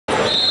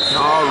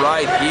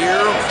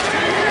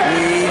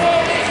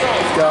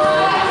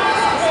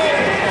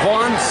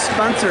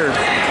Spencer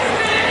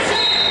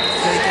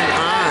taking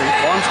on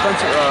Vaughn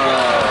Spencer,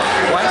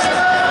 West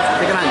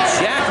taking on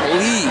Jack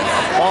Lee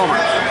Palmer.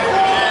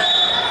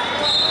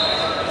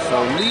 So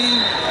Lee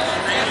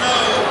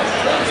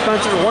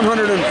Spencer,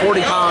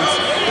 140 pounds,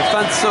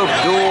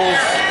 defense-soaked duels.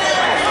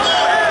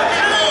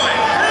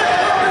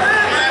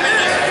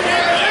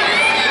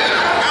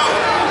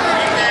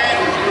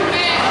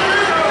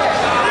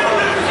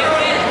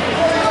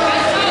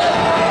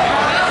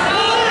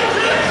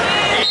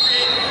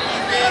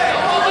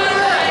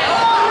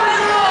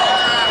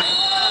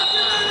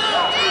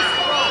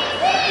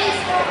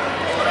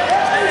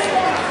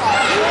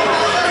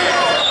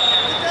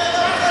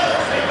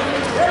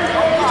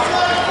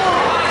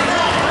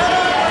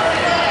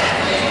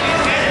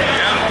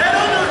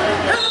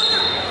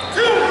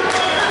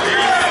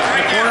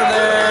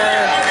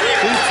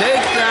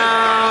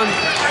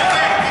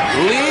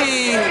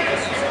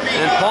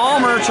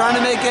 Trying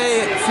to make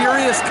a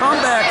furious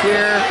comeback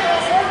here.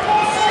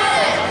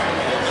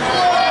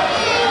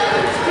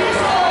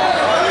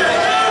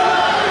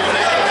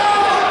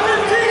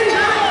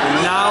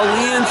 And now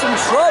Lee in some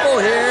trouble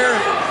here.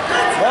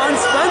 Vaughn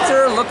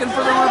Spencer looking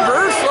for the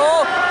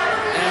reversal.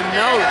 And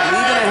no,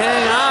 Lee gonna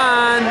hang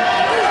on.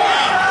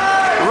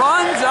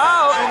 Runs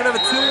out. We're gonna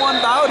have a 2-1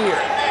 bout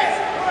here.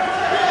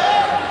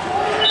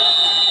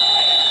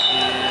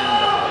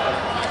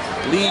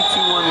 And Lee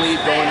 2-1 lead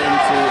going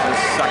into the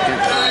second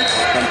round.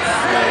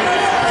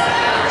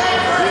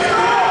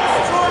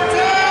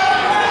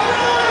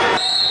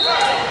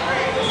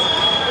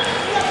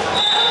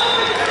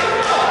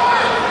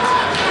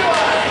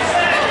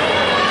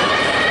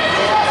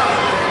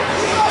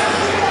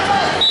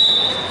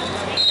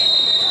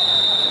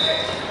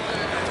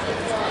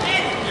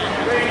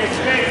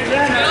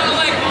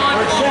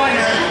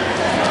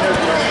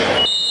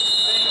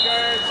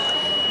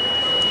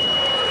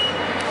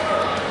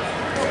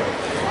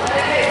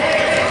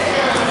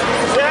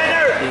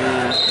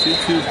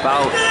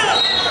 Bout.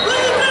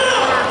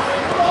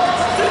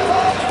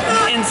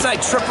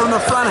 Inside trip from the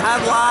front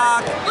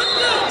headlock. And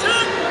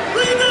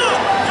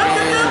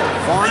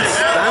Vaughn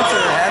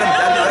Spencer had him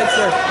dead to rights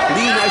there.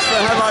 Lee, nice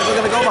front headlock. We're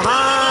going to go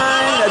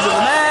behind, edge of the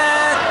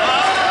mat.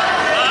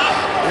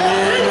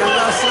 And they're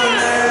wrestling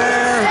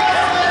there.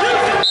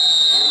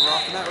 And we're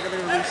off the mat. We're going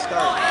to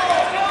restart.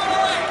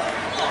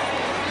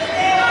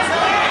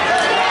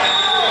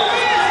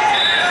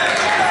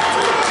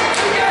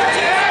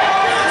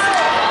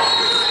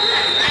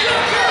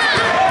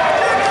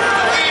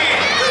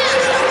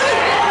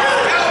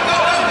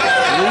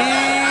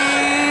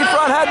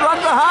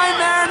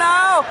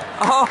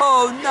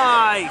 Oh,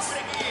 nice.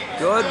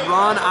 Good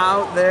run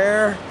out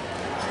there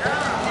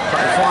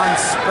by Vaughn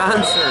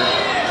Spencer.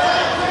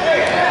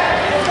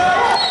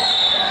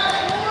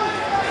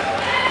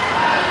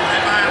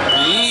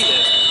 He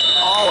is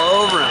all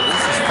over him.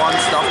 This is fun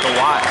stuff to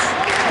watch.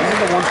 This is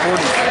the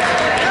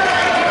 140.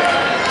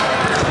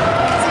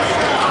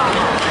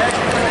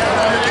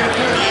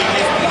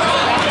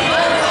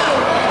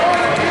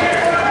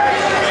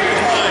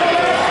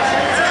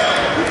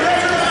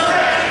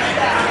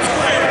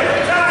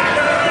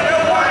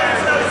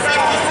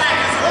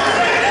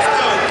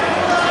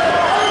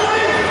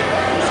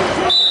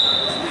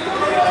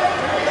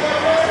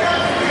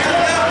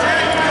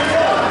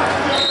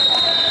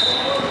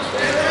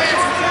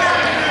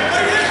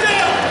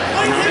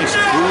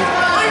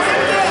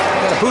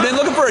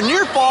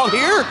 Near fall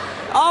here.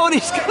 Oh, and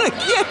he's gonna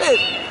get it.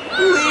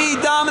 Lee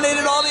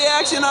dominated all the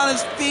action on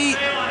his feet.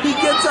 He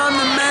gets on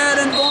the mat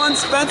and Vaughn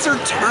Spencer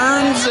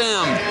turns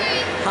him.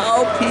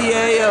 How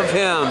PA of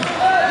him.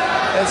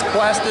 As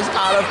Quest is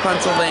out of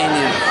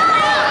Pennsylvania.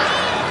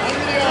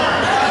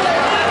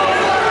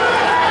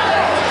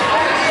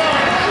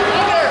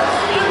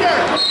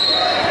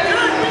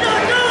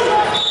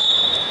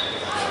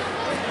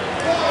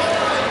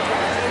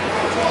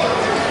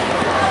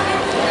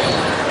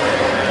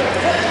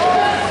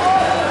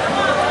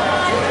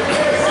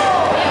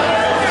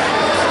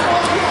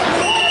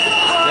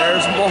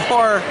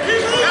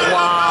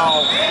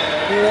 Wow.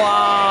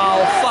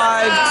 Wow.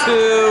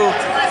 5-2.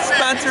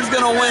 Spencer's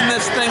going to win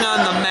this thing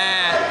on the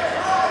mat.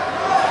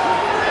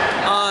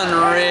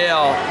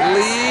 Unreal.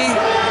 Lee.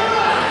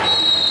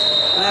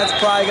 That's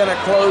probably going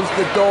to close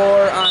the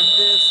door on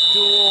this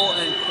duel.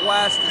 And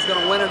Quest is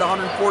going to win at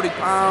 140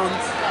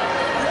 pounds.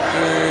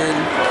 And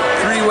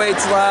 3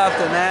 weights left.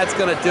 And that's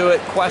going to do it.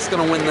 Quest's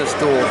going to win this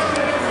duel.